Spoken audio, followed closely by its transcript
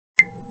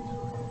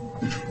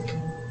I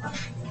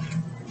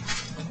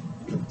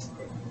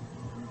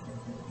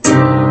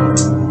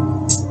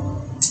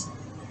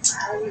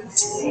need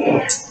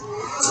space.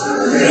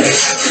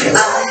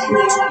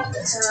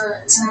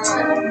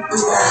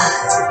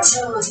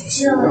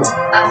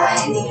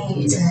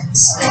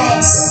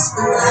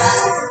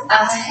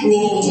 I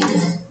need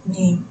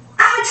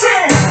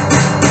action.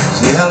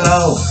 Say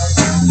hello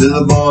to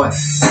the boy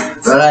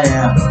that I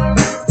am.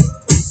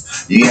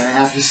 You're gonna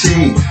have to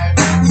see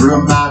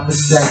through my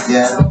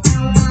perspective.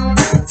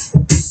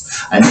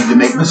 I need to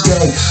make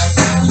mistakes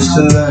just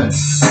to learn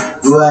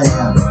who I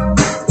am.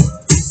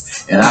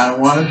 And I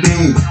don't wanna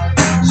be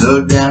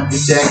so damn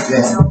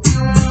protected.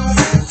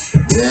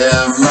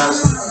 There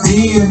must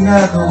be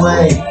another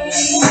way,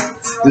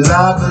 'cause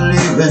I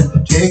believe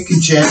in taking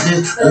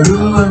chances. But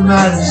who am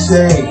I to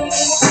say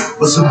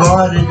what's a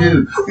boy to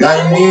do?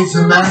 Gotta need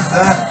some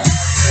answer.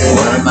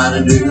 What am I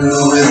to do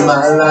with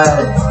my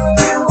life?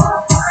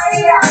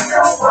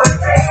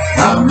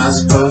 How am I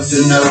supposed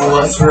to know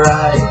what's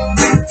right?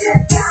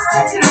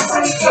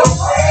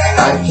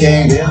 I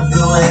can't help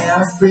the way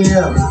I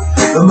feel,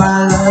 but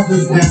my life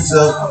has been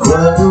so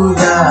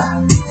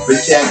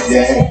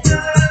over-protected.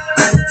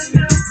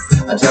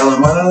 I tell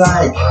them what I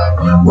like,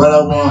 what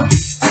I want,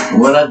 and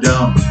what I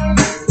don't.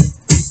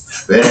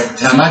 But every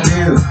time I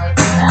do,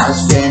 I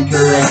stand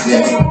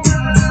corrected.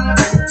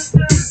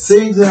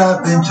 Things that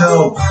I've been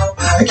told,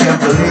 I can't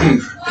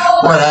believe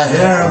what I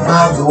hear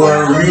about the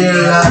world.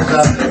 Realize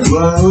I'm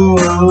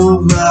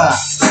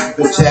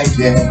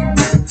over-protected.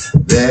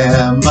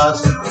 There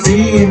must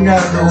be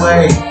another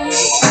way,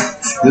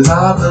 'cause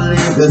I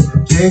believe in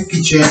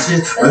taking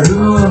chances. But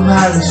who am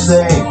I to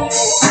say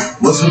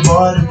what's a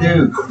boy to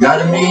do?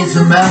 Gotta need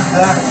some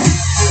answer.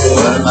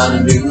 What am I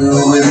to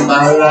do with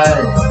my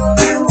life?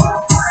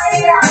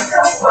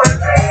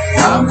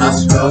 How am I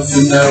supposed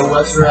to know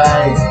what's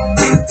right?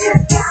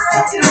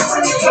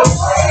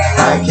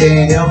 I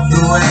can't help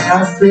the way I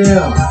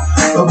feel,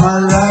 but my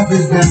life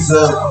has been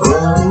so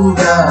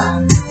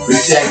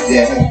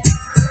over-protected.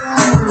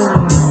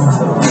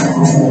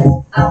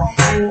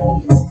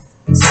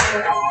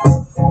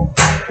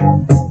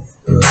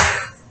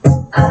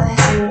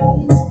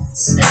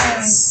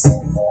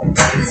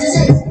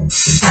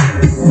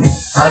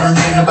 I don't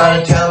need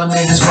nobody telling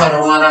me just what I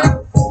wanna,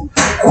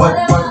 what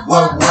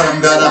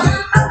I'm gonna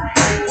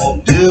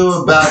do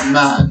about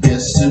my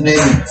destiny.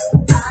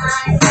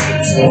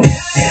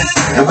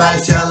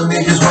 Nobody's telling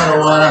me just what I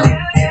wanna.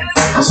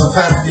 And some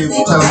fat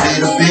people tell me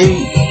to be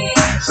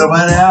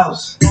someone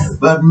else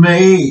but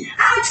me.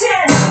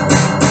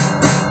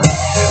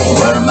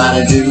 What am I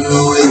to do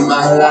with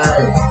my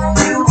life?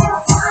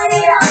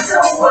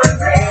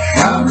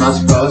 How am I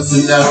supposed to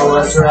know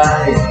what's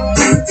right?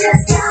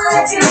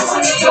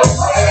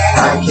 I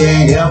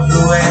can't help the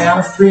way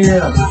I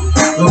feel,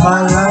 but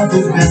my life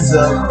has been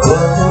so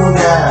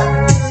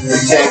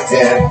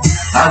protected.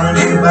 I don't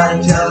need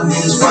anybody telling me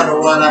just what I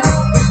wanna,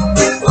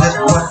 just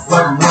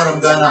what I'm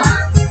gonna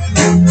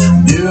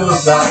do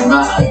about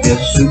my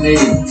destiny.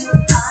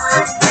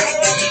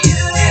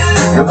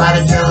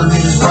 Nobody telling me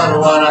just what I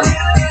wanna.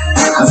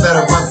 I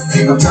better want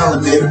people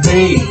telling me to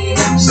be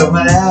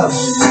someone else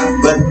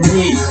but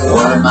me.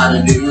 What am I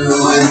to do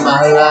with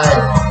my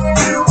life?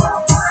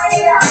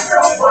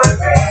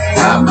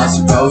 How am I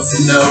supposed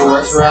to know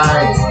what's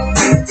right?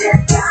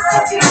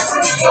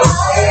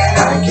 I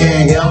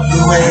can't help the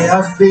way I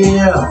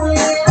feel.